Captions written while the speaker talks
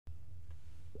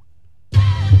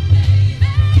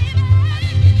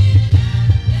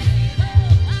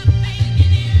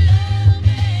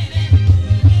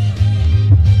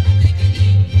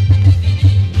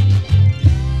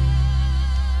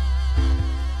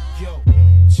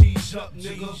G's up,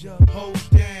 nigga. Hoes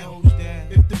down.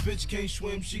 If the bitch can't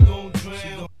swim, she gon'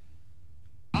 drown.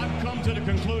 I've come to the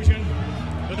conclusion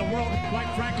that the world,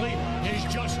 quite frankly, is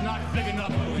just not big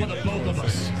enough for the both of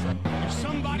us.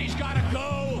 Somebody's gotta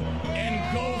go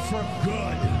and go for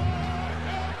good.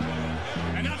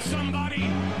 And that somebody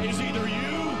is either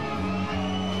you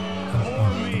or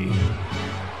me.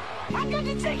 I got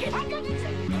to take it.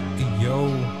 Yo.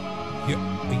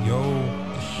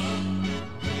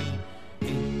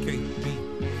 AKB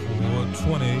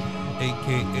 420,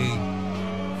 aka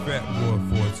Fat Boy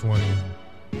 420,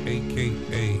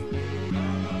 aka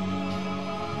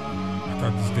I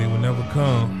thought this day would never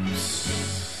come.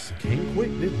 Came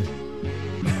quick, didn't it?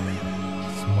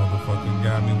 This motherfucker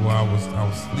got me while I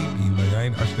was sleepy.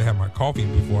 Like I should have had my coffee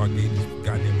before I gave this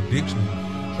goddamn addiction,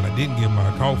 but I didn't get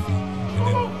my coffee,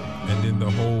 and then the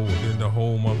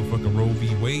whole motherfucking Roe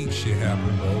v. Wade shit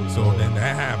happened. So then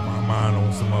that had my mind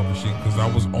on some other shit because I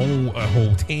was on a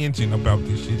whole tangent about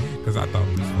this shit because I thought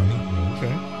it was funny.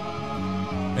 Okay.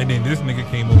 And then this nigga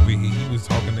came over here. He was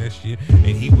talking that shit, and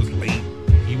he was late.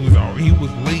 He was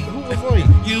late. Who was late?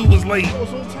 You was late. I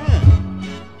was on time.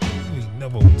 You ain't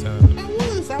never on time.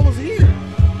 I was here.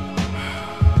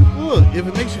 Look, if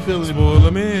it makes you feel any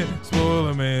better,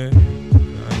 Spoiler man. I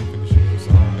ain't finishing this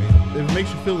song, man. if it makes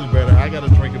you feel any better, I gotta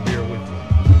drink a beer with you.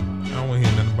 I don't want to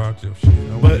hear nothing about your shit. I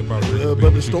don't want to hear about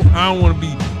but the story. I don't want to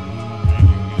be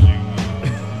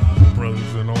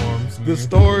brothers in arms. The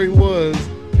story was,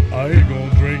 I ain't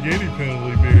gonna drink any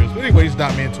penalty beers. But anyways,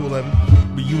 Dotman 211.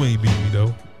 But you ain't beat me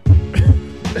though.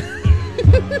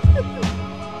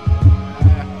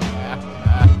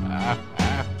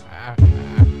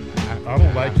 I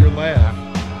don't like your laugh.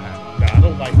 Nah, I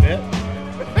don't like that.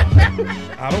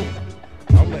 I don't.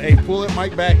 Hey, pull that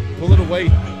mic back. Pull it away.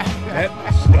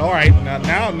 All right.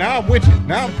 Now I'm with you.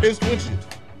 Now I'm pissed with you.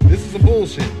 This is some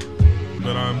bullshit.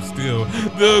 But I'm still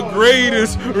the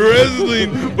greatest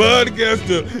wrestling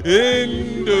podcaster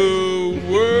in the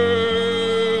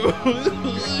world.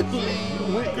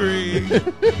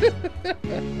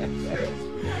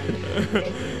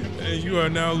 And you are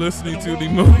now listening to the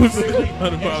most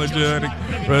unapologetic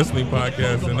wrestling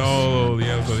podcast in all the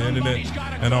episodes of the internet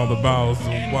and all the bowels of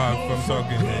why I'm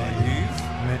talking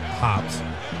hops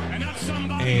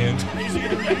and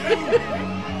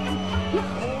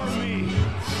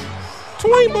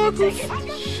twin buckles.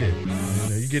 Shit.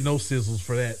 You get no sizzles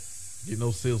for that. Get no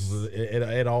sizzles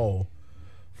at all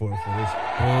for this.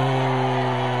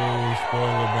 Oh,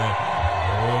 spoiler man.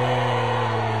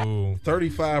 Oh.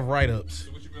 35 write-ups.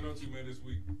 What you been up to, man, this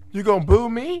week? You gonna boo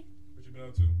me? What you been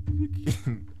up to?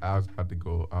 I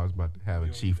was about to have a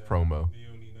chief promo. You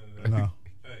don't need none of that. No.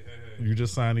 Hey. You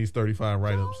just signed these 35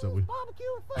 write-ups that we.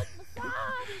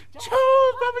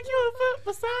 Choose barbecue and foot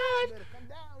massage.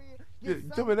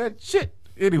 Tell me that shit.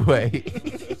 Anyway.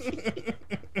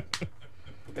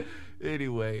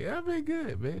 I've been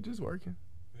good, man. Just working.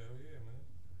 Hell yeah,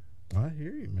 man. I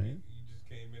hear you, man. You just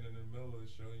came in the middle of the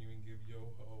show and you didn't give your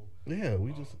whole Yeah,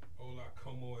 we just. hola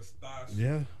como estás.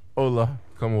 Yeah. Hola,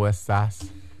 como estás?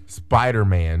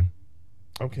 Spider-Man.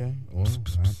 Okay. Well,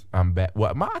 I'm back.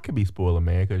 Well, I could be spoiler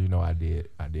man because I did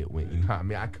win. You know what I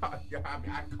mean? I caught the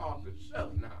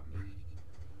show.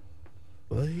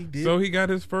 well, he did. So he got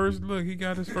his first look. He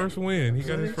got his first win. He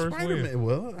got his first Spider-Man. win.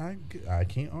 Well, I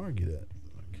can't argue that.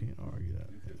 You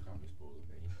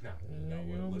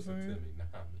know what I'm saying?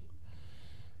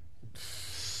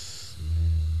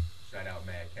 Shout out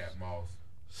Madcap Moss.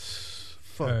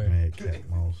 Fuck Hey. Mad Cat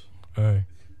Moss. Hey.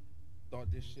 Start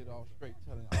this shit off straight,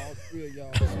 telling all three of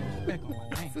y'all put some respect on my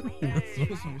name.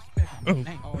 Put some respect on my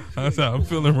name. All three That's of how I'm y'all.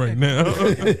 feeling right now.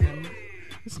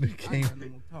 This nigga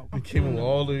came with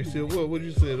all the shit. What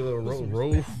you said?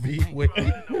 Roll feet. Wait.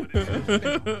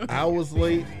 I was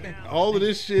late. All of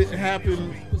this shit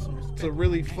happened to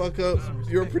really fuck up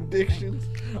your predictions.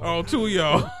 Oh, two of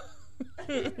y'all.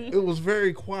 It was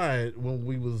very quiet when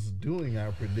we was doing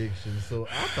our predictions, so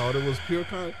I thought it was pure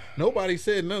nobody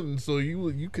said nothing, so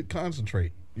you could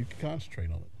concentrate. You could concentrate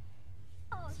on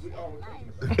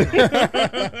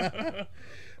it.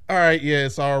 All right, yeah,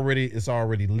 it's already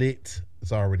lit.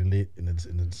 It's already lit and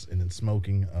it's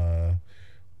smoking.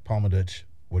 Palmer Dutch,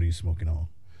 what are you smoking on?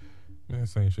 Man,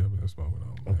 same shit I've been smoking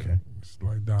on. Man. Okay. It's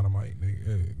like dynamite,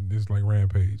 nigga. It's like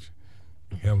Rampage.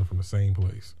 Hailing from the same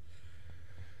place.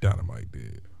 Dynamite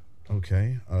did.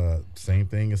 Okay. Same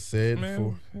thing is said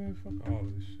Man, fuck all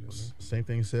this shit, man. Same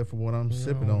thing is said for what I'm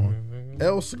sipping No, on. man.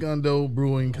 El Segundo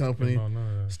Brewing Company. No,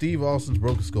 no. Steve Austin's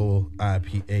Broken Skull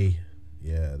IPA.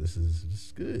 Yeah, this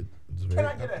is good. It's very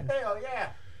Can I get a hell yeah?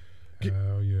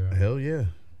 Hell yeah. hell yeah.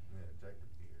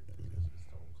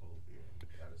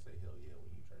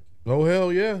 Oh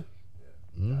hell yeah.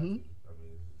 Mm-hmm. I mean,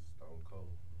 it's Stone Cold.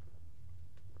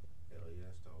 Hell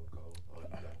yeah, Stone Cold. Oh, you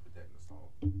gotta put that in the song.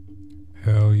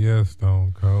 Hell yeah,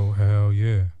 Stone Cold. Hell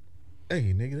yeah.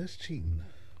 Hey, nigga, that's cheating.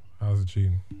 How's it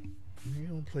cheating? You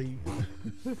don't play.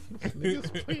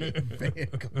 Niggas playing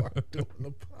Vanguard doing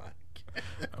the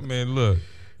podcast. I mean, look,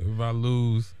 if I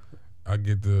lose, I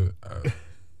get the.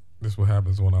 This is what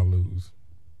happens when I lose.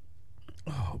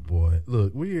 Oh boy!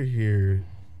 Look, we are here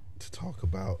to talk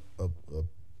about a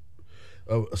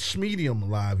Schmedium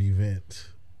live event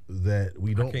that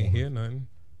we don't. I can't hear nothing.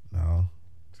 No,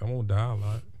 So I'm gonna die a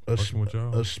lot. a Fucking with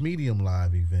y'all. Schmedium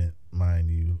live event, mind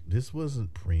you. This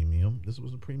wasn't premium. This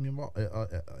wasn't premium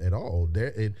at all.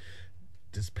 This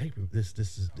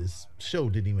show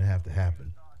didn't even have to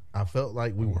happen. I felt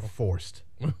like we were forced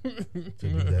to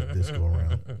do that this go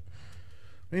around.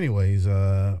 Anyways,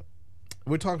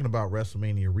 we're talking about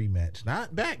WrestleMania rematch,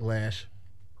 not Backlash,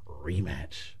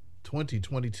 rematch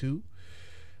 2022.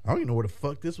 I don't even know where the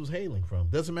fuck this was hailing from.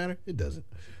 Doesn't matter. It doesn't.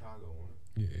 Chicago one.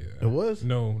 Yeah. It was?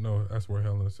 No, that's where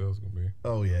Hell in a Cell's gonna be.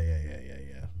 Oh yeah.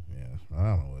 I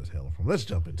don't know where it's hailing from. Let's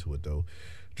jump into it though.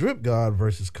 Drip God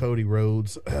versus Cody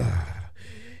Rhodes.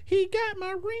 He got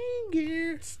my ring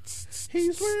gear.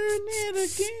 He's wearing it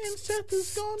again. Seth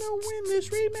is gonna win this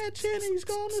rematch and he's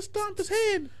gonna stomp his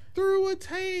head through a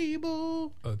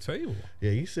table. A table.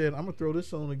 Yeah, he said, I'm gonna throw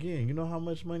this on again. You know how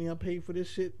much money I paid for this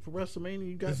shit for WrestleMania?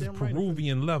 You This is goddamn right.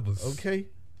 Peruvian levels. Okay.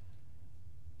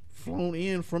 Flown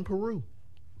in from Peru.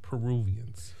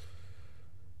 Peruvians.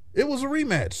 It was a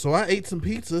rematch, so I ate some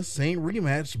pizza. Same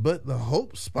rematch, but the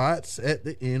hope spots at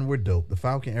the end were dope. The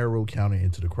Falcon Arrow counter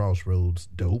into the Crossroads,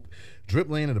 dope. Drip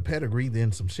landed a pedigree,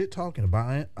 then some shit talking. A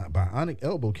bionic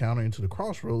elbow counter into the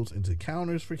Crossroads, into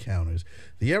counters for counters.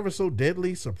 The ever so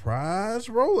deadly surprise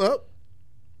roll up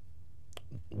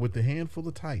with the handful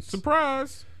of tights.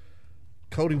 Surprise.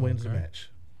 Cody wins the Okay. match.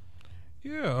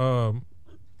 Yeah.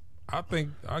 I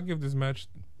think I'll give this match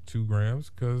 2 grams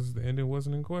because the ending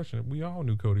wasn't in question. We all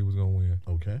knew Cody was gonna win.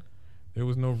 Okay. There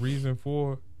was no reason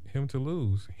for him to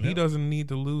lose. He Yep. doesn't need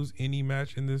to lose any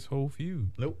match in this whole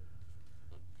feud. Nope.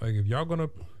 Like if y'all gonna,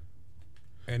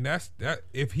 and that's that.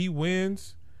 If he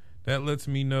wins, that lets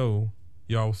me know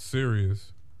y'all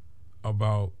serious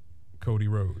about Cody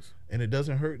Rhodes. And it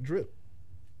doesn't hurt Drip.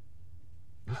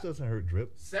 This doesn't hurt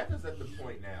Drip. Seth is at the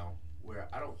point now where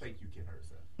I don't think you can hurt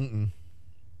Seth. Mm-mm.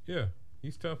 Yeah,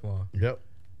 he's Teflon. Yep.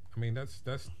 I mean that's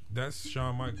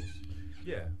Shawn Michaels.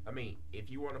 Yeah, I mean,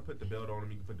 if you want to put the belt on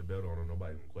him, you can put the belt on him.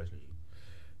 Nobody can question you.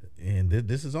 And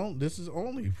this is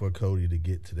only for Cody to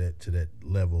get to that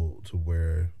level to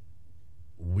where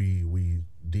we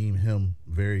deem him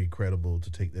very credible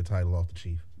to take that title off the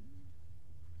Chief.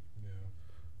 Yeah,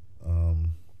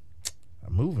 I'm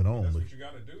moving on. that's but- what you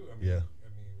got to do. I mean, Yeah.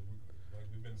 like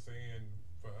we've been saying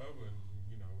forever, and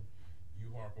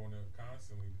you harp on it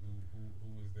constantly.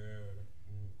 Who is there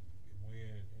when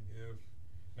and if,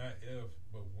 not if,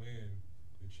 but when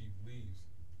the Chief leaves.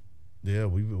 Yeah,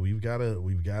 we've got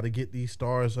to get these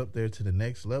stars up there to the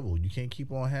next level. You can't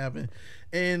keep on having,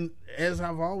 and as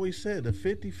I've always said, the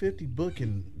 50-50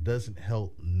 booking doesn't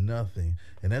help nothing,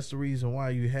 and that's the reason why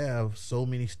you have so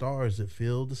many stars that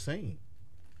feel the same.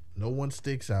 No one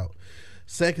sticks out.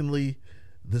 Secondly,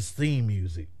 this theme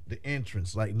music, the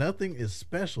entrance, like nothing is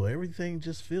special. Everything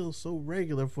just feels so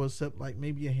regular for except like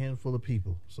maybe a handful of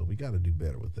people. So we got to do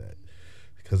better with that.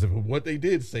 Because if what they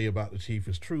did say about the Chief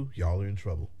is true, y'all are in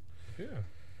trouble. Yeah.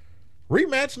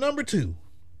 Rematch number 2.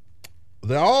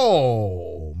 The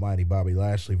almighty Bobby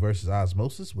Lashley versus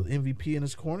Osmosis with MVP in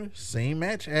his corner. Same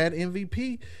match, add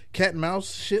MVP. Cat and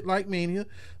mouse shit like Mania.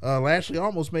 Lashley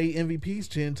almost made MVP's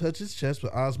chin touch his chest,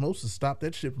 but Osmosis stopped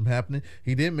that shit from happening.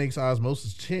 He then makes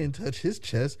Osmosis' chin touch his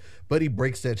chest, but he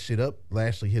breaks that shit up.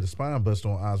 Lashley hit a spine buster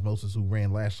on Osmosis, who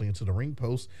ran Lashley into the ring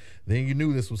post. Then you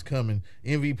knew this was coming.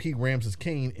 MVP rams his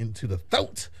cane into the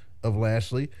throat of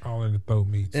Lashley All in the throat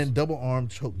meats. and double arm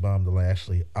choke bomb to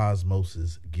Lashley.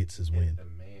 Osmosis gets his win. The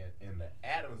man in the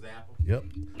Adam's apple. Yep.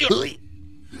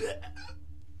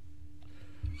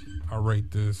 I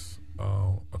rate this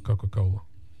a Coca-Cola.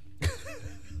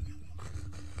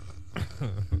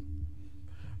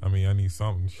 I mean, I need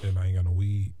something. Shit, I ain't got no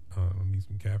weed. I need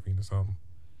some caffeine or something.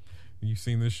 You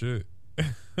seen this shit?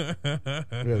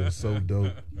 That is so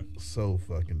dope. So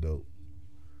fucking dope.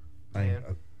 Man.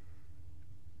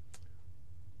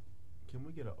 Can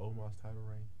we get an Omos title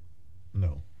reign?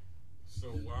 No. So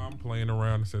while I'm playing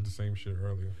around, I said the same shit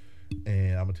earlier.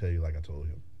 And I'm going to tell you like I told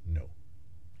him. No.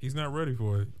 He's not ready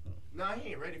for it. No,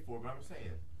 he ain't ready for it, but I'm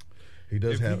saying. He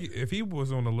does If he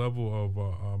was on the level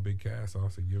of Big Cass, I'll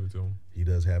say give it to him. he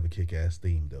does have a kick-ass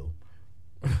theme, though.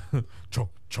 Chunk,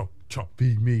 chunk, chunk,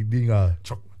 Big me, big eye.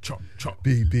 chunk, chop, chop,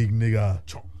 Big nigga.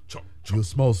 chop, chop, You a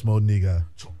small nigga.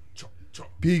 chop, chop, chop,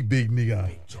 Big nigga.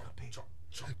 chop, chop,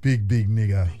 chop, Big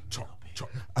nigga. chop, chop,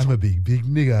 I'm a big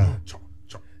nigga. chop,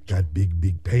 chop, Got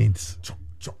big pants. chop,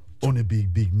 chop, On a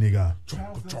big nigga.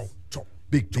 chop, chop, chop,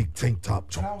 Big tank top.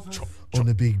 chop, chop, On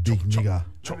a big nigga.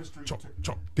 chop, chop,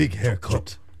 chop, Big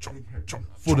haircut. chop, chop,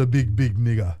 For the big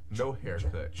nigga. No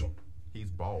haircut. He's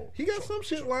bald. He got some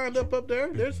shit lined up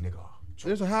there. There's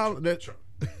a how that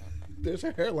there's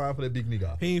a hairline for that big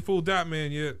nigga. He ain't full dot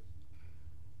man yet.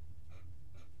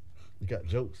 You got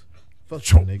jokes. Fuck you,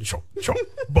 Chop, nigga. chop, chop,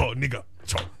 bald nigga.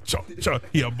 Chop, chop, chop.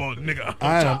 He a bald nigga.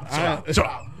 I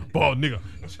Chop, bald nigga.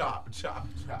 Chop.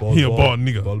 He a bald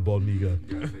nigga. Bald nigga.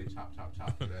 You gotta say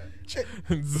chop for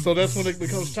that. So that's when it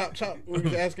becomes chop. We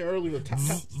were asking earlier, chop.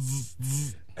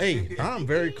 Hey, I'm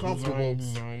very comfortable.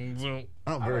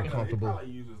 I'm very He comfortable.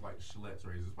 probably uses like Gillette's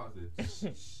razors. Probably.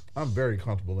 I'm very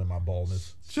comfortable in my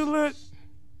baldness. Gillette,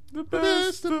 the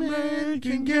best a man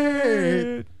can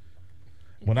get.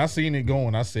 When I seen it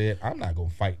going, I said, I'm not gonna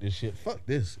fight this shit. Fuck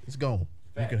this. It's gone.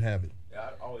 You can have it. Yeah,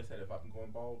 I always said if I'm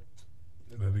going bald.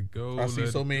 Let it go. I see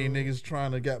let so it many go. niggas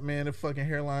trying to got their fucking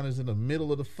hairline is in the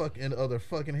middle of the fucking other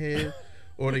fucking head,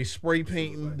 or they spray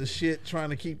painting the shit trying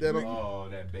to keep that on. Oh,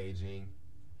 that Beijing.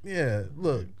 Yeah,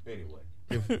 look. Anyway.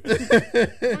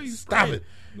 Stop it.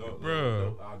 No, Bruh.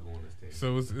 I'll go on this team.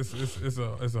 So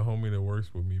it's a homie that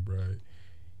works with me, bro.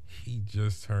 He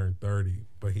just turned 30,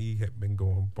 but he had been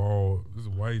going bald. This is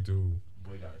a white dude.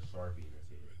 Boy got a Sharpie in his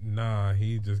head. Nah,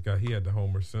 he had the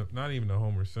Homer Simpson. Not even the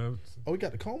Homer Simpson. Oh, we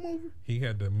got the comb over? He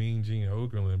had the Mean Gene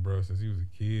Okerlund, bro, since he was a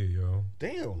kid, yo.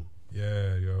 Damn.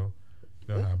 Yeah, yo.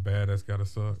 You know how bad that's gotta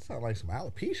suck. Sound like some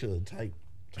alopecia type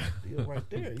deal right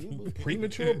there. You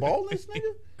premature baldness,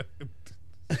 nigga?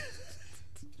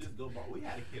 Just go bald. We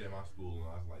had a kid in my school when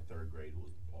I was like third grade who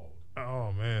was bald.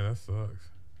 Oh man, that sucks.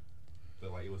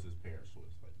 But like it was his parents' choice.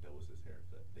 Like that was his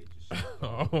haircut. They just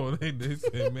Oh, they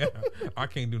said, man, I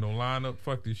can't do no lineup.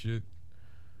 Fuck this shit.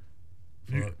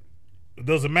 Fuck. It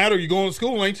doesn't matter. You going to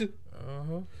school, ain't you?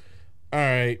 Uh-huh. All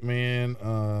right, man.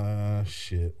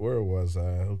 Shit. Where was I?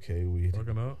 Okay,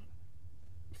 Fucking up.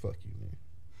 fuck you,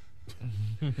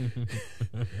 man.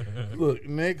 Look,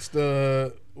 next,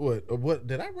 what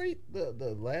did I rate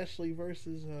the Lashley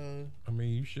versus I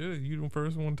mean, you should. You the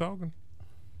first one talking.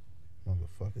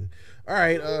 motherfucker? All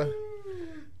right, I'll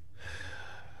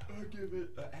give it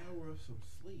an hour of some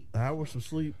sleep. hour some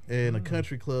sleep and a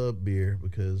country club beer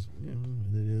because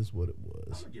it is what it I'm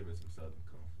was. gonna give it some Southern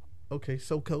Comfort. Okay,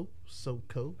 SoCo.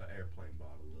 An airplane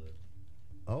bottle of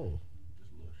Oh,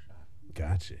 just a little shot.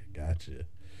 gotcha.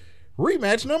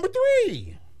 Rematch number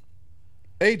 3.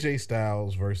 AJ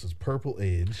Styles versus Purple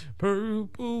Edge.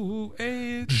 Purple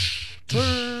edge.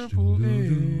 Purple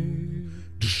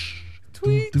edge.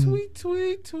 Tweet, tweet,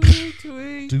 tweet, tweet,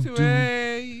 tweet,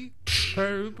 tweet.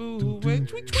 Purple edge.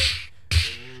 Tweet,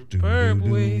 tweet.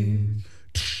 Purple edge.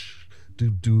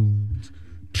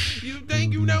 You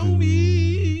think you know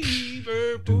me?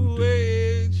 Purple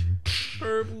edge.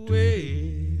 Purple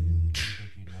edge.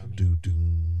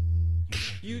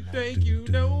 You think you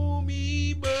know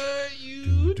me, but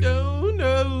you don't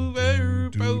know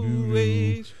Purple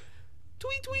edge.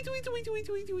 Tweet, tweet, tweet, tweet, tweet,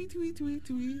 tweet, tweet, tweet, tweet,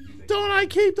 tweet. Don't I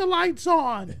keep the lights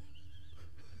on?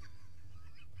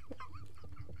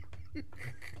 You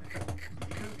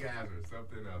guys are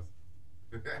something else.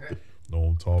 No,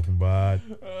 I'm talking about.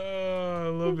 I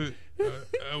love it.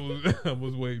 I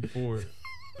was waiting for it.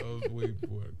 I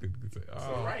couldn't say.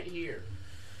 So right here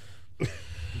is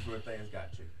where things got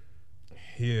you.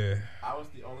 Yeah. I was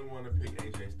the only one to pick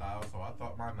AJ Styles, so I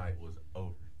thought my night was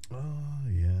over. Oh,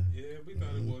 yeah. Yeah, we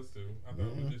thought it was too. I thought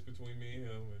it was just between me and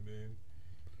him, and then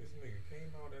this nigga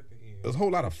came out at the end. There's a whole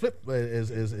lot of flip. The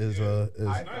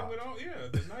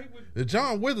night with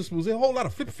John Witherspoon. There's a whole lot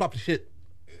of flip flop shit.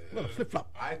 A lot of flip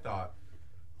flop. I thought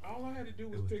all I had to do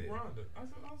was was pick dead. Ronda.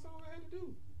 That's all I had to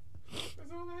do.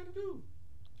 That's all I had to do.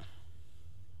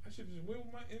 I should just went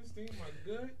with my instinct, my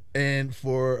gut. And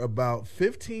for about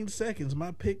 15 seconds,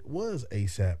 my pick was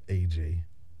ASAP AJ.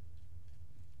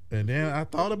 And then I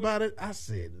thought about it. I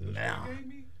said, nah.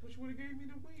 Which would have gave me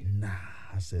the win? Nah.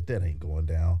 I said, that ain't going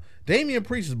down. Damian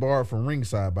Priest is barred from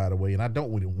ringside, by the way, and I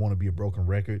don't really want to be a broken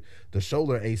record. The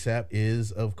shoulder ASAP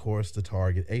is, of course, the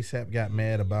target. ASAP got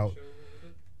mad about...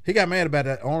 He got mad about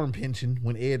that arm pinching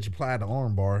when Edge applied the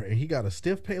arm bar, and he got a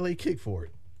stiff Pele kick for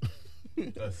it.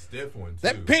 a stiff one too.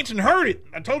 That pinching hurt it.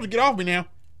 I told you to get off me now.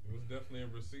 It was definitely a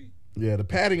receipt. Yeah, the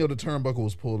padding of the turnbuckle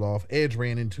was pulled off. Edge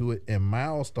ran into it, and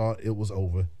Miles thought it was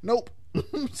over. Nope.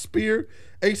 Spear,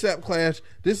 ASAP clash.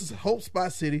 This is Hope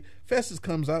Spot City. Festus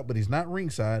comes out, but he's not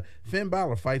ringside. Finn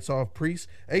Balor fights off Priest.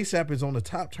 ASAP is on the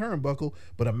top turnbuckle,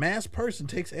 but a masked person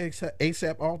takes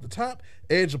ASAP off the top.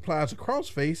 Edge applies a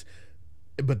crossface,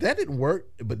 but that didn't work.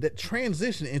 But that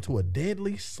transitioned into a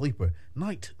deadly sleeper.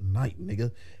 Night,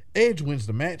 nigga. Edge wins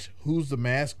the match. Who's the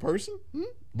masked person?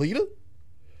 Lita?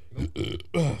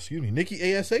 Excuse me. Nikki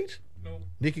ASH? No.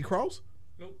 Nikki Cross?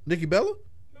 Nope. Nikki Bella?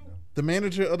 No. The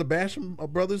manager of the Basham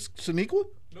brothers, Shaniqua?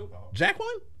 Nope.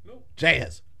 Jacqueline? Nope.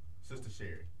 Jazz? Sister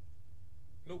Sherry.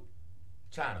 Nope.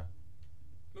 China.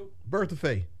 Nope. Bertha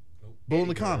Faye? Nope. Bull Eddie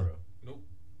Nakano? Guerrero. Nope.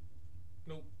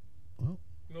 Nope. Well,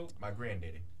 Nope. My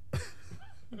granddaddy.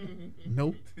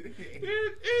 nope.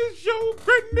 It is your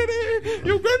granddaddy.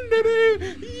 Your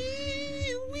granddaddy.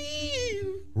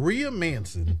 Rhea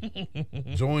Manson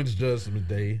joins Judgment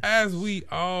Day. As we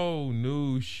all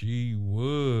knew she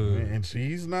would. And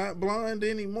she's not blonde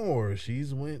anymore.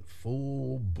 She's went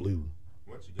full blue.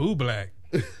 Once you go, Boo Black.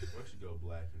 once you go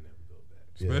black, you never go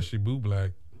back. Especially Boo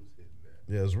Black. Who's hitting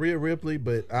that? Yeah, it's Rhea Ripley,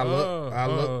 but I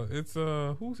love It's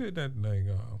who's hit that thing?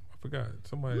 I forgot.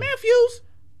 Somebody. Matthews.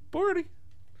 40.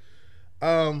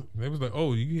 Um, They was like,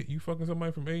 oh, you fucking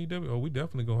somebody from AEW? Oh, we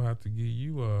definitely gonna have to give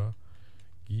you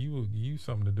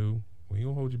something to do. We ain't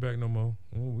gonna hold you back no more.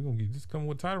 We gonna just come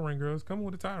with title reign, girls. Come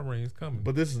with the title reign. It's coming.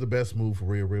 but this is the best move for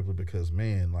Rhea Ripley because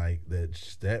man, like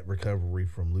that recovery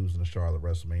from losing to Charlotte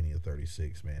WrestleMania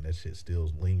 36, man, that shit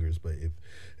still lingers. But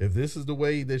if this is the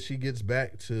way that she gets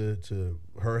back to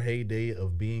her heyday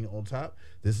of being on top,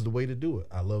 this is the way to do it.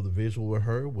 I love the visual with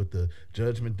her with the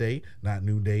Judgment Day, not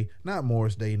New Day, not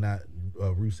Morris Day, not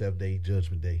Rusev Day,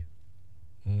 Judgment Day.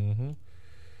 Mm-hmm.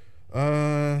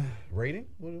 Rating?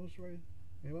 What was the rating?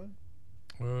 Anybody?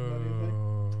 I'm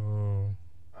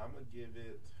gonna give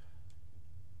it.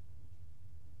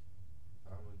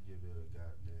 A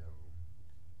goddamn.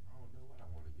 I don't know what I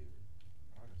want to give it.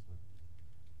 Honestly,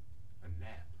 a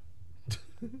nap.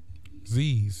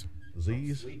 Z's. I'm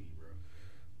Z's. sleepy,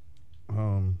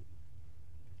 bro.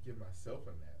 Give myself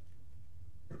a nap.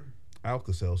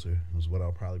 Alka-Seltzer is what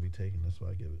I'll probably be taking. That's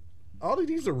what I give it. All of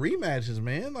these are rematches,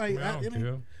 man. Like Man, I don't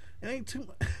care. it ain't too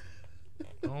much.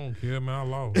 I don't care, man. I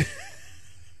lost.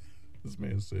 This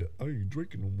man said, "I ain't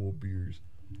drinking no more beers."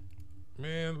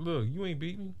 Man, look, you ain't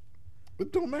beat me.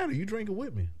 It don't matter. You drinking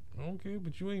with me. I don't care,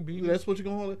 but you ain't beat me. That's what you're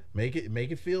gonna make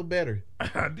it feel better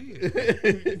I did.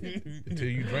 until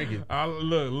you drink it.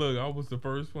 Look, I was the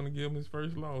first one to give him his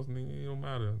first loss, nigga. It don't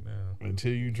matter now.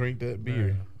 Until you drink that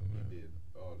beer. Nah. Did.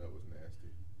 Oh, that was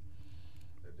nasty.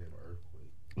 That damn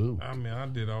earthquake. Ooh. I mean, I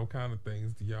did all kind of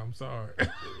things to y'all. I'm sorry.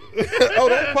 Oh,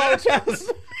 don't apologize.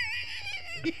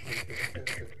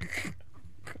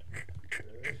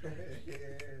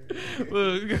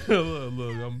 look,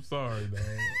 I'm sorry,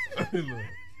 dog. Look,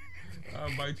 I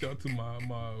invite y'all to my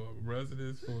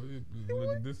residence for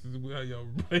look, this is how y'all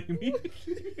repay me.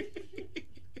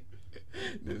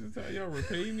 This is how y'all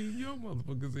repay me. Y'all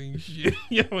motherfuckers ain't shit.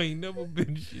 Y'all ain't never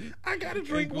been shit. I gotta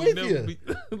drink Ain't gonna with never you.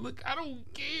 Look, I don't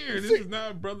care. This See- is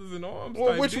not brothers in arms. Well,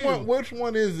 type which deal. Which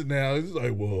one is it now? It's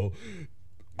like, well,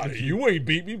 you ain't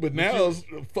beat me, but now it's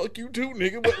fuck you too,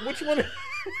 nigga. But which one?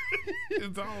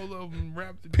 It's all of them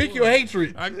wrapped in Pick one. your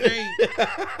hatred. I can't.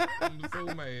 I'm so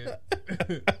mad.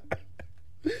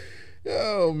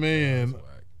 Oh man, That's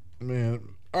whack. man.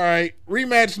 All right,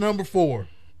 rematch number 4.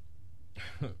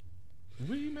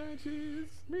 Rematches.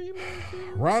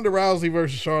 Ronda Rousey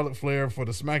versus Charlotte Flair for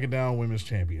the SmackDown Women's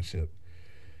Championship.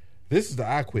 This is the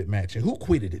I Quit match. And who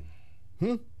quitted it?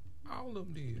 All of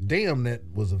them did. Damn, that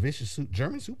was a vicious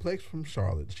German suplex from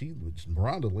Charlotte.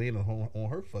 Ronda laying on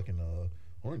her fucking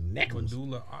her necklace.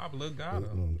 Medulla oblongata.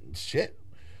 Shit.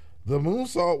 The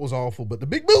moonsault was awful, but the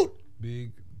big boot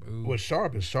Big boo. was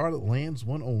sharp as Charlotte lands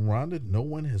one on Ronda. No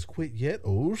one has quit yet.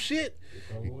 Oh shit.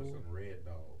 It was some red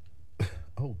dog.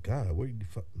 Oh God, where you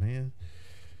fuck, man?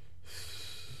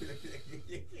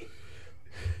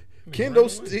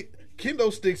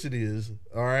 Kendo sticks it is.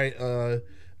 All right.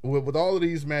 With all of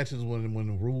these matches, when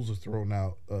the rules are thrown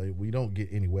out, we don't get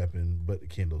any weapon but the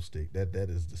kendo stick. That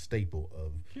is the staple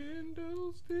of.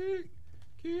 Kendo stick.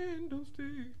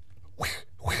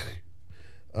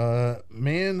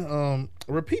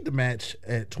 Repeat the match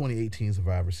at 2018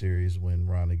 Survivor Series when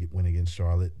Ronda went against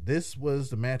Charlotte. This was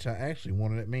the match I actually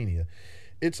wanted at Mania.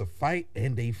 It's a fight,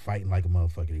 and they fighting like a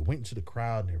motherfucker. They went into the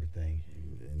crowd and everything.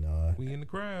 And, We in the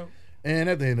crowd. and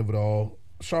at the end of it all,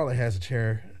 Charlotte has a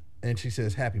chair, and she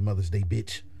says, "Happy Mother's Day,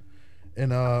 bitch." And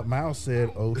Miles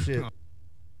said, "Oh shit."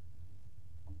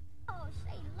 Oh,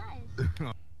 say less.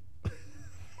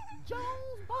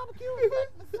 Jones barbecue and foot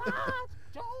massage.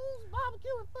 Jones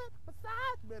barbecue and foot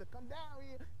massage. Better come down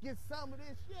here, get some of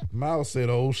this shit. Miles said,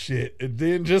 "Oh shit!" And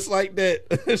then just like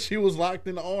that, she was locked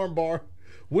in the arm bar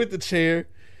with the chair,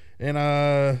 and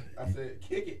I said,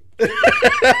 kick it.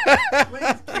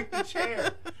 Please kick the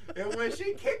chair. And when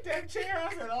she kicked that chair,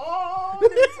 I said, oh,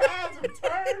 the tides have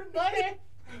turned, buddy.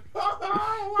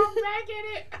 Oh, I'm back in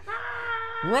it.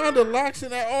 Rhonda locks in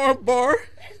that arm bar,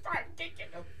 They start kicking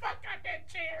the fuck out that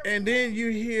chair. and then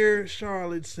you hear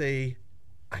Charlotte say,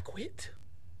 "I quit."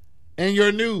 And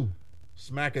your new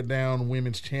SmackDown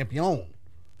Women's Champion,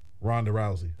 Ronda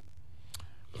Rousey.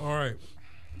 All right.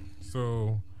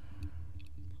 So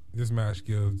this match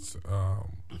gives The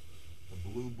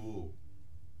Blue Bull.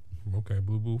 okay,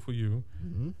 blue boo for you.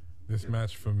 Mm-hmm. This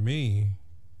match for me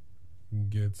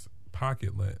gets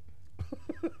pocket lint.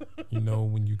 You know,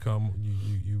 when you come,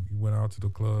 you went out to the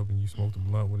club and you smoked a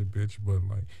blunt with a bitch, but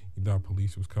like you thought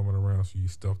police was coming around, so you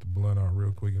stuffed the blunt out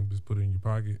real quick and just put it in your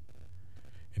pocket.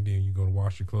 And then you go to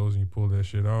wash your clothes and you pull that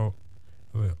shit out.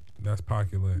 That's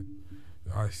pocket lint.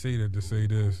 I say that to say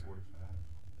this.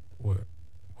 What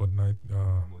night?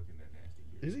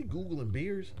 Is he Googling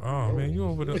beers? Oh man, you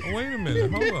over there? Wait a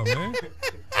minute, hold up, man.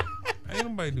 Ain't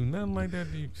nobody do nothing like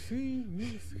that. Do you see?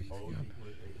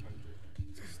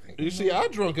 You see, I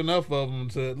drunk enough of them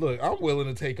to look. I'm willing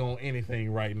to take on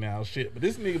anything right now, shit. But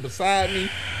this nigga beside me,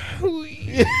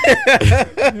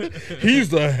 he's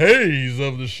the haze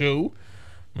of the show.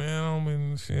 Man, I don't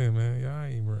mean shit, man. Y'all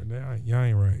ain't right. Y'all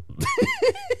ain't right.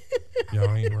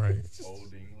 Y'all ain't right.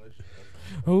 Old English.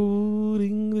 Old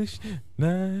English,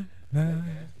 nah.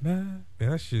 Man,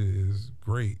 that shit is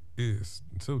great. It's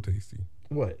so tasty.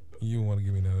 What? You don't want to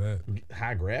give me none of that.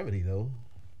 High gravity though.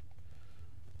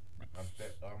 I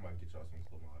might get y'all some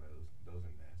Clamatos. Those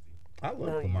are nasty. I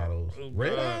love tomatoes.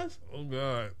 Red eyes? Oh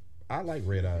God. I like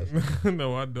red eyes.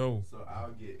 No, I don't. So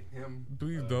I'll get him.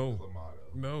 Please don't.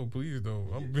 Clamato. No, please don't.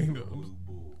 I'm Get being. you a Blue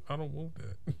Bull. I don't want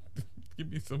that.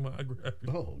 Give me some high gravity.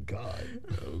 Oh God.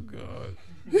 Oh God.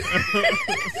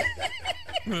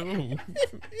 No.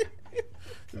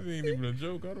 This ain't even a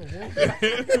joke. I don't want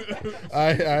that.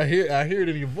 I hear it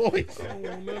in your voice. I don't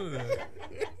want none of that.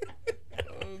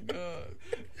 Oh God.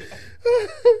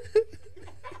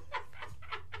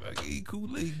 I can eat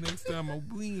Kool-Aid next time I'm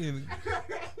bleeding. I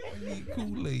can eat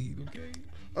Kool-Aid, okay?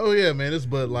 Oh yeah, man, it's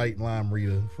Bud Light Lime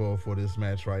Rita for this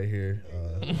match right here.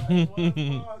 One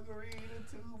margarita,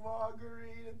 2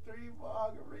 margarita, 3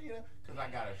 margarita. Because I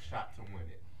got a shot to win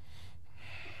it.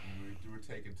 We were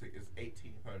taking tickets. It's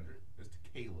 1,800. It's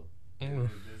tequila.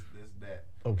 This, that.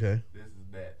 Okay. This is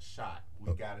that shot.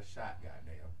 We got a shot,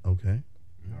 goddamn. Okay.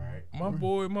 All right. My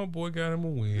boy got him a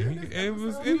win. It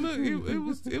was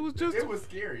just. It was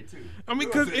scary too. I mean,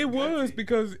 because it was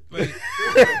because like.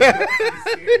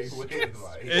 Scary win,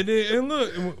 like. And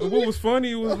look, what was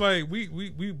funny was like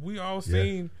we all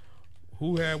seen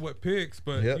who had what picks,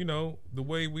 but you know the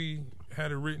way we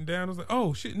had it written down, it was like,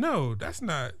 oh shit, no, that's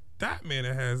not that man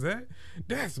that has that.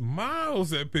 That's Miles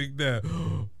that picked that.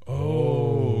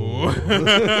 Oh,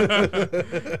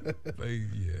 like,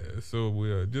 yeah.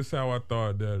 So just how I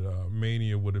thought that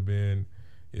Mania would have been.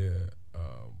 That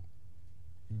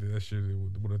shit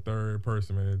with a third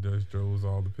person, man, it just throws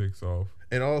all the picks off.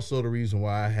 And also the reason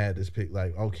why I had this pick,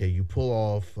 like, okay, you pull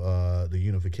off the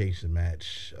unification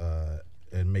match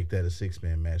and make that a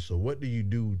 6-man match. So what do you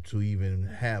do to even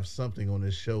have something on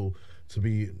this show to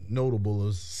be notable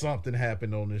as something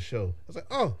happened on this show? I was like,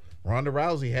 oh, Ronda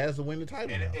Rousey has to win the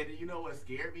title now. And you know what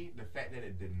scared me? The fact that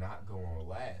it did not go on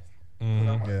last. I'm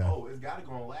like, oh, it's got to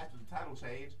go on last with the title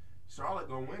change. Charlotte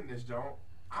gonna win this, John.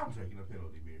 I'm drinking a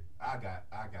penalty beer. I got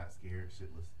scared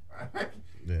shitless.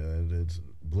 Yeah, its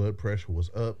blood pressure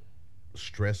was up.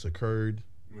 Stress occurred.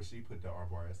 When she put the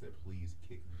armbar, I said, please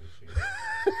kick the chair.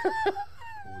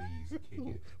 Please kick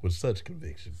it. With such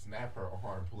conviction. Snap her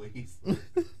arm, please.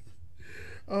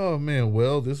 Oh man,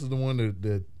 well, this is the one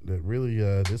that really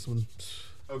this one.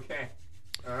 Okay.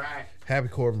 All right. Happy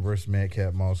Corbin versus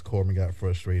Madcap Moss. Corbin got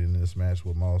frustrated in this match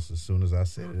with Moss. As soon as I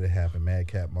said it happened,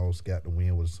 Madcap Moss got the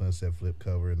win with a sunset flip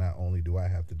cover. And not only do I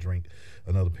have to drink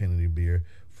another penalty beer,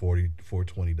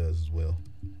 420 does as well.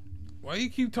 Why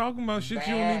you keep talking about shit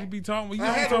you don't need to be talking about?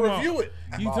 I had to review it.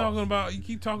 You keep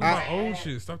talking about old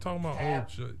shit. Stop talking about old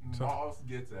shit. Moss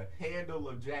gets a handle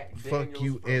of Jack Daniels. Fuck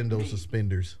you and those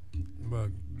suspenders. Look,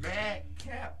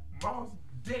 Madcap Moss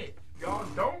did it. Y'all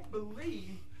don't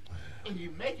believe. And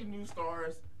you making new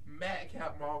stars,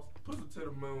 Madcap Moss puts it to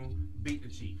the moon, beat the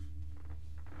Chief.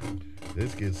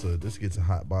 This gets a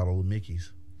hot bottle of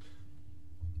Mickey's.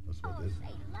 That's what this.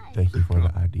 Thank you for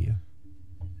the idea.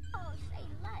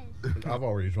 I've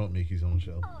already drunk Mickey's on the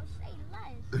show.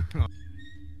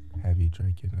 Have you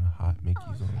drinking a hot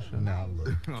Mickey's on the show? Now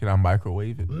look. Can I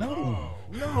microwave it? No.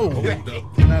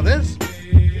 Now that's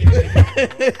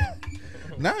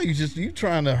now you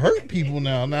trying to hurt people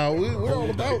now. Now we're all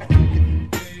about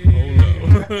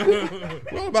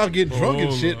we're all about getting drunk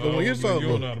and shit. But when you're talking,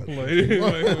 you don't know how to play.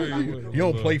 Wait. you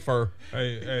don't play fur.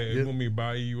 Hey, want me to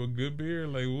buy you a good beer?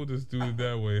 Like, we'll just do it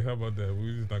that way. How about that?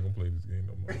 We're just not gonna play this game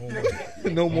no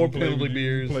more. No more Play- penalty you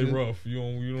beers. Play rough. You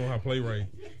don't know how to play right.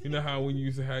 You know how when you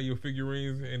used to have your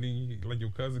figurines and then like your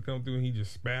cousin come through and he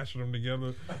just smashed them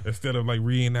together instead of like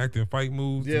reenacting fight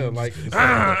moves. Yeah, and like just,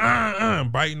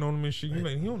 biting on them and shit. You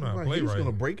like he don't know how to play he's right.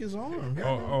 gonna break his arm.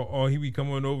 Or he be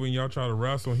coming over and y'all try to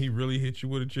wrestle and he really hit you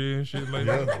with a chair and shit like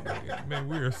that. Man,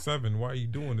 we are 7. Why are you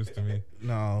doing this to me?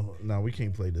 No, we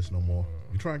can't play this no more.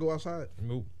 You trying to go outside?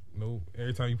 Nope.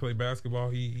 Every time you play basketball,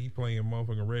 he playing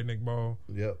motherfucking redneck ball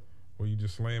Yep. where you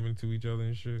just slam into each other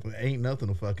and shit. Ain't nothing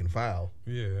to fucking foul.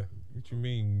 Yeah. What you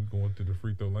mean going to the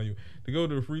free throw line? To go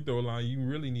to the free throw line, you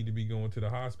really need to be going to the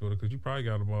hospital because you probably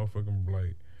got a motherfucking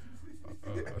like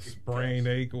a sprained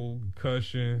ankle,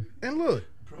 concussion. And look,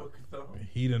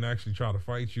 He didn't actually try to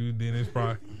fight you. Then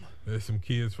there's some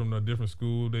kids from a different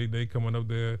school. They coming up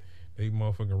there. They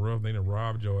motherfucking rough. They done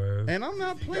robbed your ass. and I'm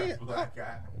not playing.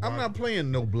 I'm not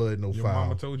playing no blood, no Your foul.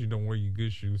 mama told you don't wear your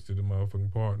good shoes to the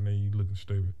motherfucking park, and then you looking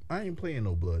stupid. I ain't playing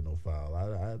no blood, no foul.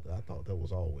 I thought that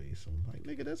was always. I'm like,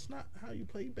 nigga, that's not how you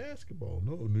play basketball.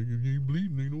 No, nigga, you ain't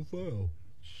bleeding, ain't no foul.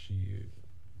 Shit.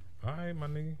 All right, my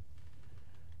nigga.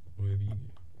 Well,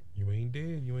 you ain't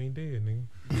dead. You ain't dead,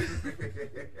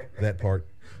 nigga. That part.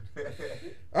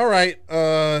 All right.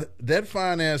 That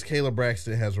fine ass Kayla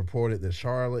Braxton has reported that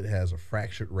Charlotte has a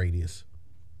fractured radius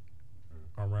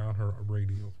Around her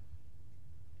radio.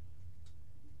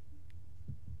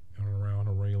 And around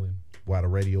her railing. while the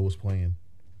radio was playing.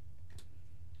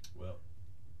 Well,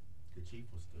 the Chief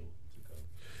was still to come.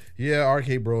 Yeah,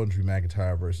 RK Bro and Drew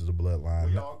McIntyre versus the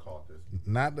Bloodline. We all caught this.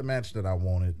 Not the match that I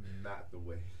wanted. Not the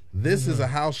way. This is a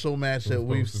house show match that It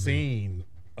was we've supposed to be.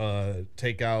 seen.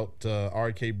 Take out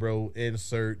RK Bro,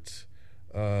 insert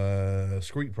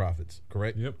Street Profits.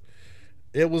 Correct. Yep.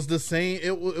 It was the same.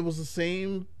 It was the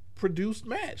same produced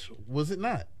match, was it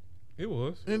not? It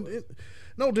was. And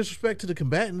no disrespect to the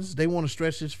combatants, they want to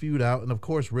stretch this feud out, and of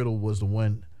course Riddle was the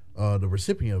one, the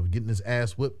recipient of getting his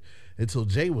ass whipped until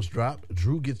Jay was dropped.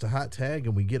 Drew gets the hot tag,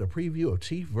 and we get a preview of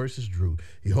Chief versus Drew.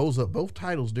 He holds up both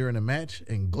titles during the match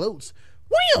and gloats.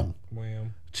 Wham!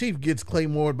 Wham. Chief gets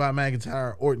Claymored by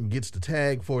McIntyre. Orton gets the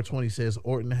tag. 420 says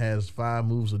Orton has 5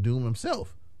 moves of doom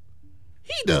himself.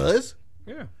 He does.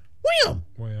 Yeah. Wham!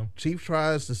 Wham. Chief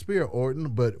tries to spear Orton,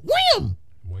 but wham!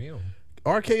 Wham.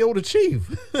 RKO to Chief.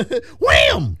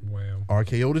 Wham! Wham.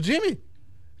 RKO to Jimmy.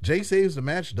 Jay saves the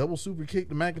match, double super kick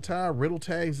to McIntyre. Riddle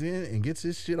tags in and gets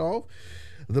his shit off.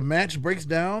 The match breaks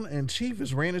down, and Chief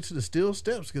is ran into the steel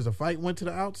steps because the fight went to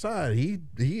the outside. He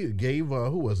gave,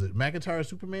 who was it, McIntyre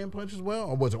Superman punch as well?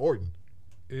 Or was it Orton?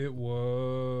 It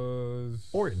was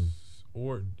Orton.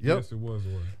 Orton. Yep. Yes, it was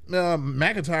Orton.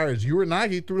 McIntyre is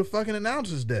Uranagi through the fucking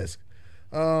announcer's desk.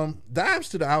 Dives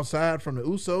to the outside from the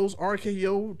Usos.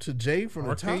 RKO to Jay from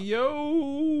the top.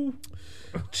 RKO.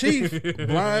 Chief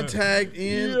blind tagged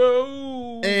in,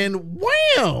 Yo. and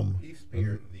wham! He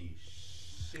speared the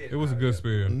shit. It was a good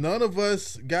spear. None of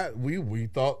us got. We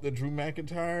thought that Drew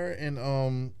McIntyre and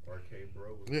RK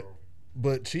Bro was Yeah. wrong.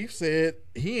 But Chief said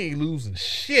he ain't losing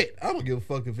shit. I don't give a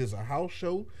fuck if it's a house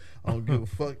show. I don't give a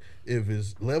fuck if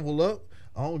it's level up.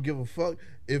 I don't give a fuck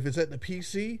if it's at the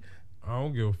PC. I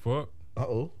don't give a fuck.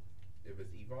 If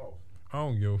it's Evolve, I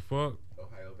don't give a fuck.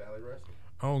 Ohio Valley Wrestling,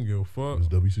 I don't give a fuck. It's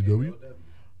WCW, OW,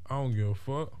 I don't give a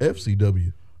fuck.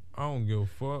 FCW, I don't give a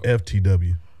fuck.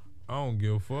 FTW, I don't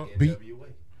give a fuck. NWA,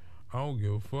 I don't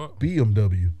give a fuck.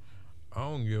 BMW, I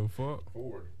don't give a fuck.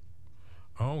 Ford,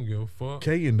 I don't give a fuck.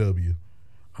 KNW,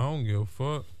 I don't give a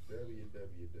fuck.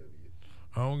 WWW,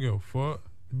 I don't give a fuck.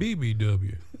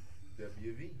 BBW.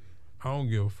 WV. I don't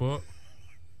give a fuck.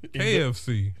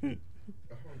 KFC. I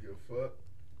don't give a fuck.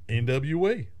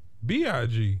 NWA,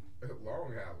 BIG.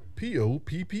 Long Island.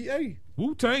 POPPA.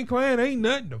 Wu-Tang Clan ain't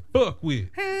nothing to fuck with.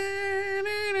 Ain't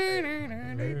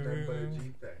nothing but a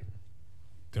G thing.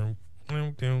 Dum,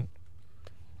 dum, dum,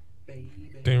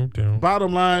 Baby. dum, dum.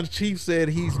 Bottom line, Chief said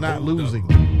he's not losing.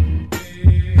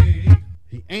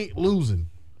 He ain't losing.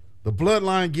 The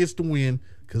Bloodline gets the win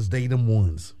because they them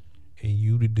ones. And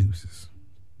you the deuces.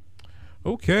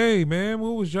 Okay, man.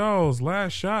 What was y'all's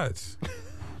last shots?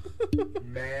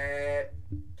 Mad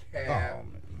Cab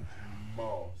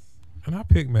Moss. And I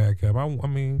picked Madcap. I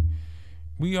mean,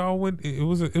 We all went. It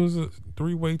was a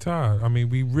 3-way tie. I mean,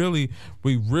 we really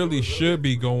should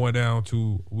be going down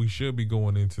to. We should be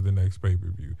going into the next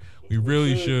pay-per-view. We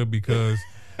really should because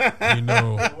you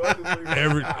know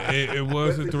it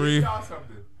was a 3. To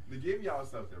give y'all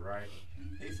something, right?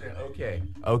 He said,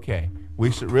 okay,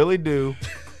 we should really do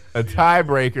a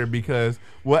tiebreaker because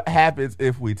what happens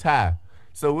if we tie?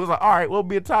 So we was like, all right, we'll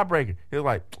be a tiebreaker. He was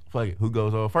like, fuck it, who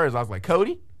goes over first? I was like,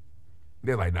 Cody.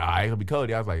 They're like, nah, it ain't gonna be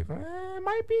Cody. I was like, it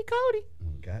might be Cody.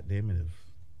 God damn it, if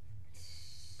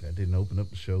that didn't open up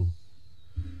the show.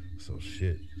 So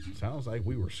shit. Sounds like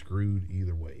we were screwed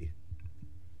either way.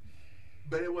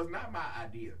 But it was not my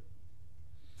idea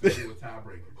to do a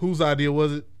tiebreaker. Whose idea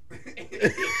was it?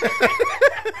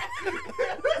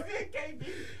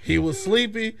 He was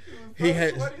sleepy. He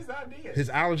had his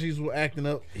allergies were acting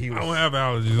up. I don't have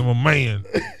allergies. I'm a man.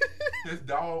 His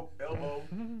dog elbow.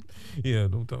 Yeah,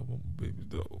 don't talk about my baby's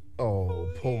dog. Oh,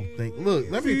 poor thing.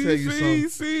 Look, let me tell you something.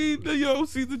 See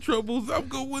the troubles I'm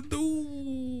going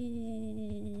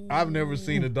through. I've never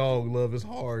seen a dog love as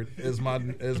hard as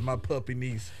my puppy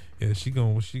niece. Yeah, she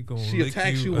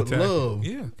attacks you with love.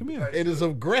 Yeah, come here. It is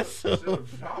aggressive.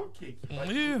 Dog kick you. Like,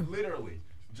 literally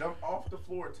jump off the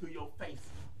floor to your face.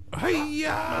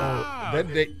 Hey-ya!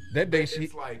 That day she.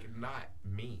 It's like not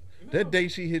me. That day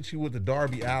she hit you with the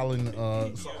Darby Allin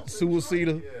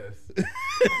suicida. Yes.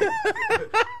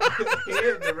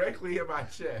 Hit directly in my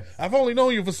chest. I've only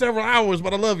known you for several hours,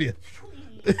 but I love you.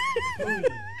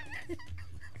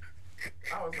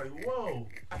 I was like, whoa,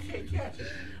 I can't catch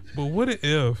it. But what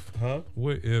if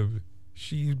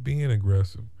she's being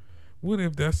aggressive? What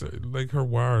if that's like her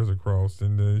wires are crossed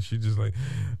and then she just like,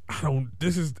 I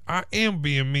am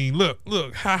being mean. Look,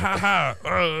 ha ha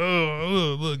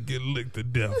ha. Look, get licked to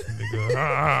death, nigga. Ha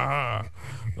ha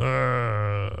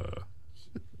ha.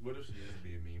 What if she is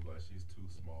being mean, but she's too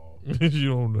small? She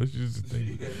don't know. She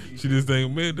just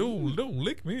think, man, don't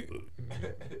lick me.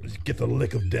 Get the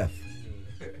lick of death.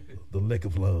 The lick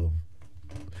of love.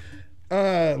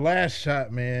 Last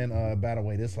shot, man. By the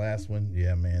way, this last one,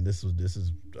 yeah, man, this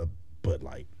is a Bud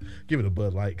Light. Give it a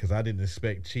Bud Light because I didn't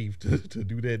expect Chief to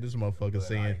do that. This motherfucker Bud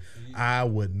saying Ice. I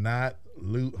would not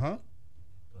loot, huh?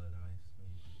 Bud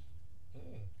Ice.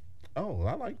 Oh,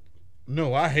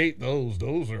 No, I hate those.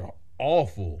 Those are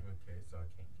awful. Okay, so I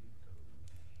can't keep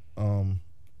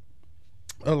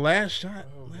those. A last shot.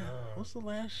 Oh, God. What's the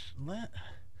last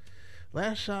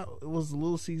shot? It was the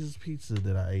Little Caesars pizza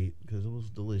that I ate because it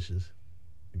was delicious.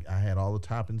 I had all the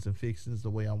toppings and fixings the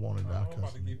way I wanted. I'm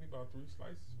about to give me about 3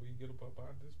 slices before you get up out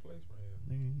of this place right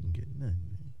here. You ain't getting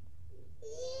nothing.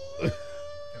 Can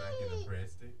I get a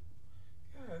breadstick?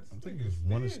 God, I think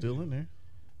one is still in there.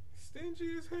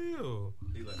 Stingy as hell.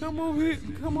 He let Come me over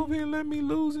here and let me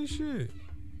lose and shit.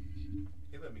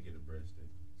 He let me get a breadstick.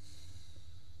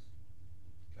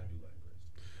 I do like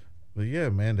breadsticks. But yeah,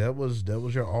 man, that was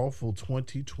your awful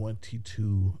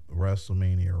 2022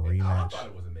 WrestleMania rematch. I thought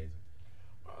it was amazing.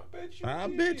 I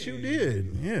bet you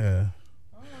did. Yeah.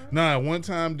 Nah, one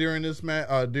time during this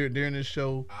during this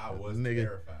show, I was nigga,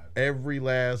 terrified. every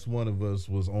last one of us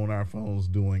was on our phones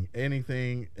doing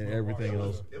anything and everything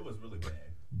else. It was really bad.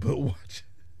 But watch,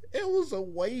 it was a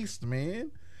waste,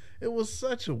 man. It was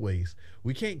such a waste.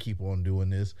 We can't keep on doing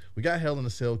this. We got Hell in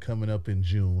a Cell coming up in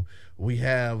June. We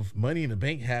have Money in the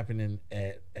Bank happening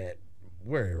at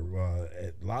where?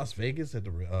 At Las Vegas at the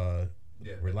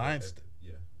Reliance.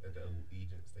 At the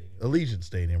Allegiant Stadium. Allegiant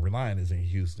Stadium. Reliant is in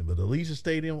Houston, but Allegiant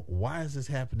Stadium. Why is this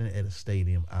happening at a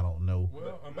stadium? I don't know.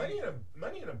 Well, I Money in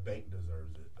a Bank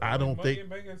deserves it. I don't Money think. in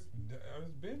Bank has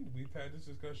been. We've had this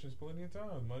discussion plenty of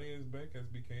times. Money in Bank has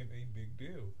become a big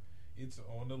deal. It's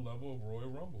on the level of Royal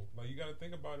Rumble. Like, you got to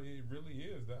think about it. It really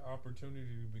is that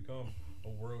opportunity to become a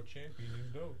world champion is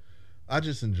dope. I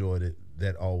just enjoyed it.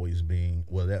 That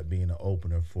being an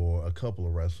opener for a couple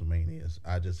of WrestleManias.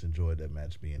 I just enjoyed that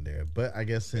match being there. But I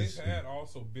guess since they've had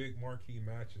also big marquee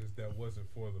matches that wasn't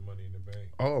for the Money in the Bank.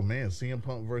 Oh man, CM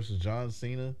Punk versus John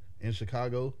Cena in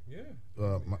Chicago. Yeah.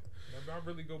 If I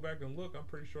really go back and look, I'm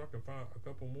pretty sure I can find a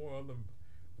couple more other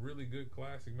really good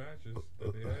classic matches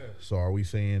that they have. So are we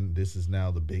saying this is now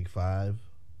the Big Five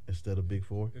instead of Big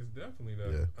Four? It's definitely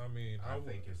that. Yeah. I mean, I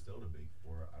think it's still the Big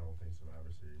Four. I don't think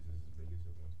Survivor Series is as big as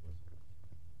it once was.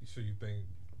 So you think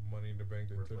Money in the Bank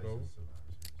that took over?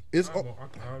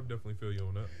 I'll definitely feel you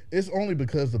on that. It's only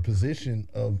because the position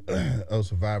of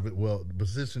Survivor, the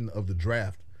position of the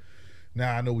draft.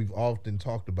 Now I know we've often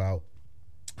talked about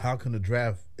how come the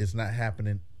draft is not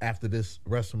happening after this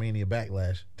WrestleMania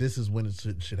Backlash. This is when it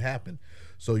should happen.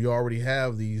 So you already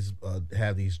have these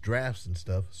drafts and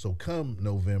stuff. So come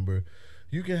November,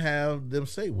 you can have them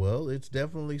say, well, it's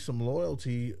definitely some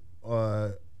loyalty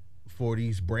for for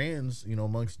these brands,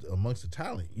 amongst the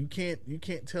talent. You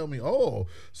can't tell me, oh,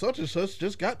 such and such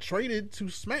just got traded to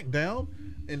SmackDown,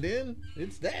 and then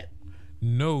it's that.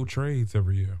 No trades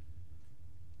every year.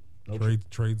 No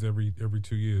Trades every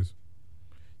 2 years.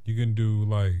 You can do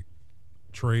like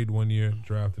trade 1 year,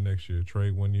 draft the next year.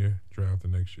 Trade 1 year, draft the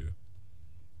next year.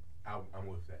 I'm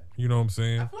with that. You know what I'm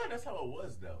saying? I feel like that's how it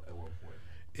was though at one point.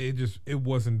 It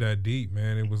wasn't that deep,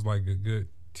 man. It was like a good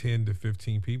 10 to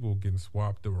 15 people getting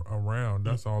swapped around.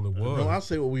 That's all it was. No, I'll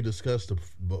say what we discussed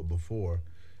before.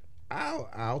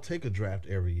 I'll take a draft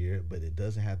every year, but it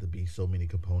doesn't have to be so many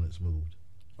components moved.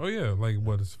 Oh yeah, like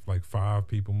what? It's like 5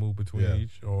 people move between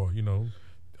each, or 10.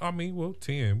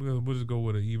 We'll just go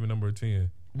with an even number of 10.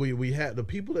 We had the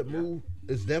people that move.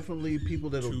 It's definitely people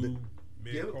that Two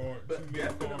mid-card, but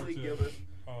definitely give us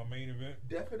main event.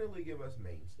 Definitely give us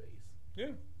mainstays.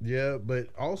 Yeah, but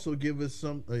also give us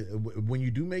some. When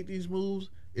you do make these moves,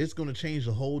 it's going to change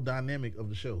the whole dynamic of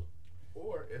the show.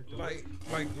 Or if like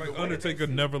Undertaker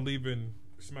never leaving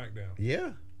SmackDown.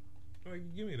 Yeah, like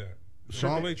give me that.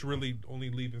 Shawn, Triple H really only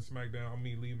leaving SmackDown.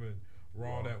 Leaving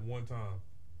Raw that one time.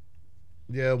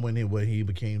 Yeah, when he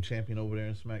became champion over there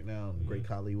in SmackDown, mm-hmm. Great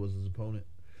Khali was his opponent.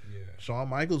 Yeah, Shawn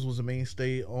Michaels was a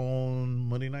mainstay on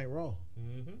Monday Night Raw.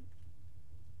 Mm-hmm.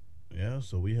 Yeah,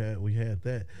 so we had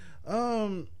that.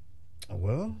 Well,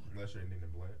 unless you're in the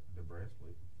brand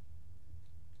split,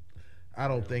 I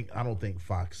don't think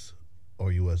Fox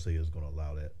or USA is going to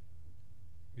allow that.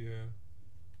 Yeah,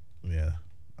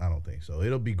 I don't think so.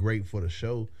 It'll be great for the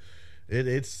show.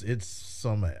 It's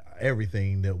some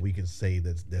everything that we can say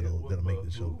that'll make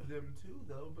the show. Them too,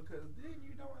 though, because then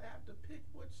you don't have to pick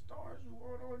which stars you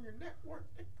want on your network.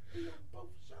 You have both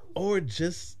shows. Or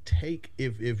just take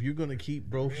if you're gonna keep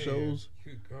both shows.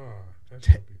 Good God, that's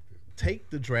take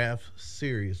the draft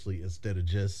seriously instead of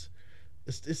just.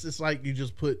 It's like you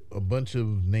just put a bunch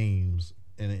of names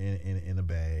in a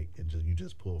bag and you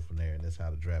just pull from there, and that's how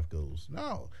the draft goes.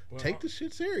 No, take the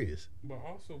shit serious. But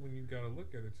also, when you gotta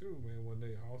look at it too, man, when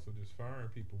they also just firing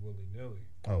people willy nilly.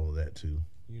 Oh, that too.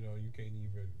 You can't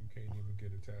even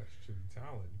get attached to the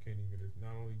talent.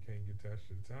 Not only you can't get attached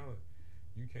to the talent,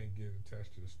 you can't get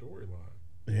attached to the storyline.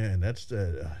 Yeah, and that's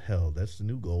that's the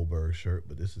new Goldberg shirt,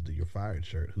 but this is the "You're Fired"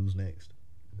 shirt. Who's next?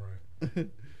 Right.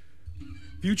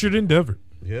 Future endeavor.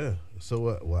 Yeah.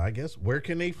 So, I guess where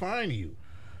can they find you?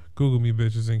 Google me,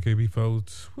 bitches,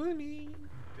 NKB420.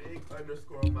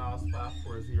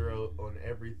 Big_Miles540 on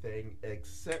everything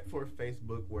except for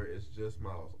Facebook, where it's just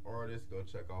Miles Artist. Go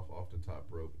check off the top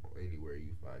rope anywhere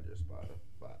you find your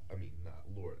Spotify. I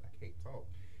can't talk.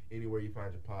 Anywhere you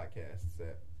find your podcasts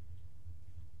at.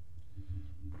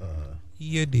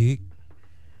 Yeah, dick.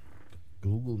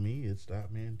 Google me. It's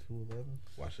Dotman211.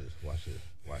 Watch this.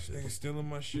 Nigga stealing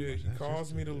my shit. He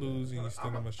caused me to lose, and he's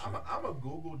stealing my shit. I'm a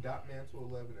Google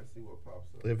Dotman211 and see what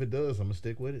pops up. If it does, I'm gonna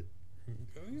stick with it.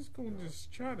 He's gonna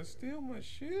just try to steal my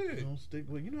shit. Don't stick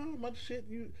with. You know how much shit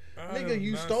you, nigga.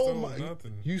 You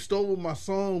stole my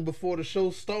song before the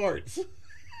show starts.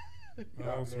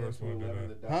 I was the first one to do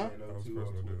that. Huh? I was the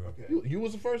first one to do that. Okay. You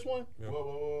was the first one? Yeah.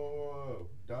 Whoa.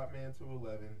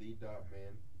 Dotman211, the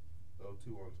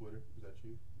Dotman02 on Twitter. Is that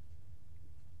you?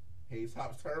 Hayes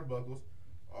Hops Turnbuckles.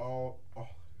 Oh.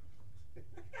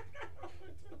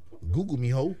 Google me,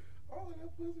 ho. All of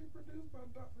that pussy produced by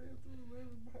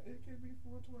Dotman211 by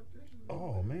AKB420.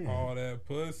 Oh, man. All that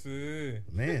pussy.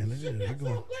 Man, this is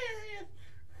going.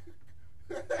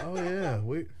 Oh, yeah.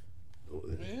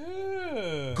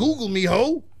 Yeah. Google me,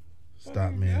 ho.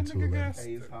 Stop, man.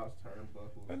 Hayes Hops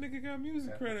Turnbuckles. That nigga got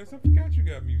music credits. I forgot you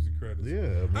got music credits.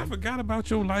 Yeah. I forgot about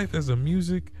your life as a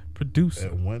music producer.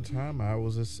 At one time, I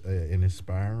was an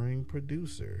aspiring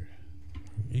producer.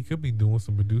 He could be doing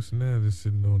some producing now, just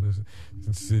sitting on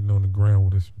the ground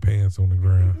with his pants on the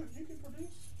ground. You can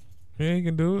produce? Yeah, he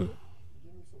can do it.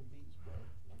 Give me some beats, bro.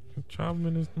 Chop him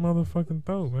in his motherfucking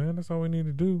throat, man. That's all we need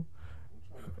to do.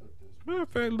 Matter of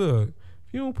fact, look,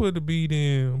 if you don't put the beat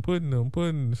in, I'm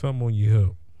putting something on your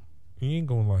hip. You ain't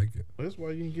gonna like it. That's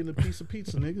why you ain't getting a piece of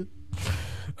pizza, nigga.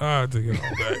 I'll take it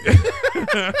all back.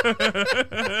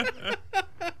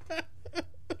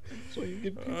 So you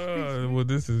get a piece of pizza. Well,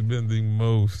 this has been the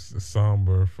most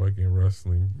somber fucking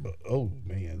wrestling. Oh,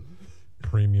 man.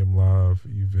 Premium live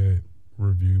event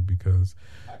review because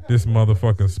this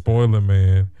motherfucking spoiler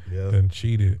man done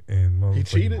cheated and he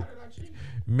cheated.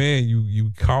 Man,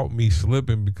 you caught me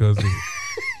slipping because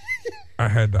I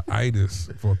had the itis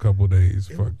for a couple of days.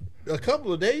 A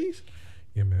couple of days?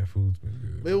 Yeah, man, food's been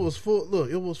good. It was full.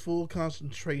 Look, it was full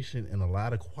concentration and a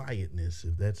lot of quietness.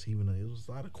 If that's even, it was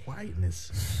a lot of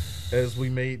quietness as we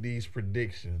made these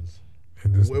predictions.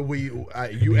 And this, you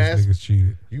these asked niggas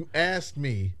cheated. you asked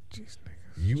me These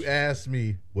niggas. you asked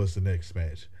me what's the next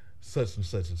match, such and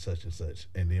such and such and such,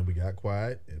 and then we got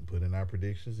quiet and put in our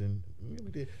predictions, and we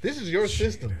did. This is your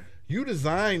system. You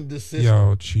designed the system,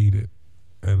 Y'all cheated.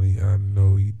 And I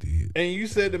know he did. and you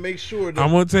said to make sure that I'm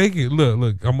gonna take it.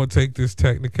 Look. I'm gonna take this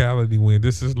technicality win.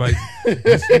 This is like,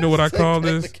 this, you know what I call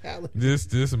this? Technicality.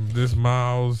 This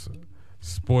Miles,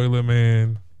 Spoiler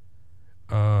Man,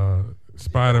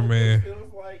 Spider Man.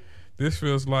 This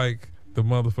feels like the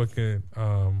motherfucking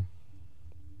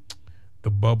the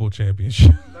bubble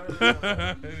championship.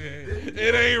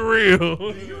 It ain't real.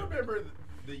 Do you remember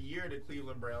the year the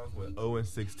Cleveland Browns went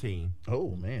 0-16?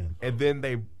 Oh man, And then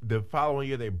the following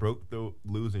year they broke the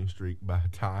losing streak by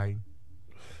tying.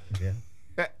 yeah.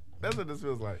 That's what this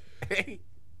feels like.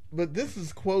 But this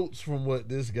is quotes from what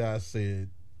this guy said.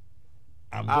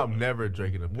 I'm never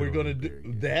drinking a pill. We're gonna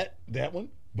do that one,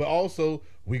 but also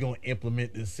we're gonna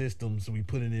implement this system, so we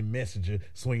put it in Messenger,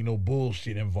 so ain't no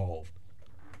bullshit involved.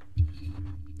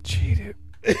 Cheated.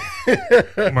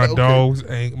 My dog's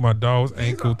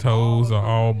ankle toes are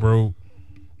all broke.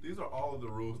 These are all of the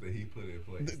rules that he put in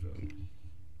place.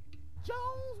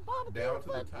 Jones barbecue Down to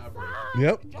the foot tiebreaker. massage.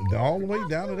 Yep, Jones all the way down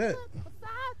to barbecue that. foot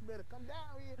massage. Better come down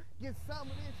here, get some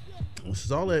of this shit. This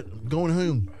is all that going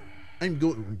home. I'm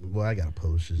going. Well, I got to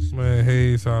post this. Man,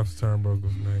 Hayes House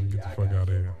Turnbuckles, man. Get the fuck out of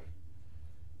here.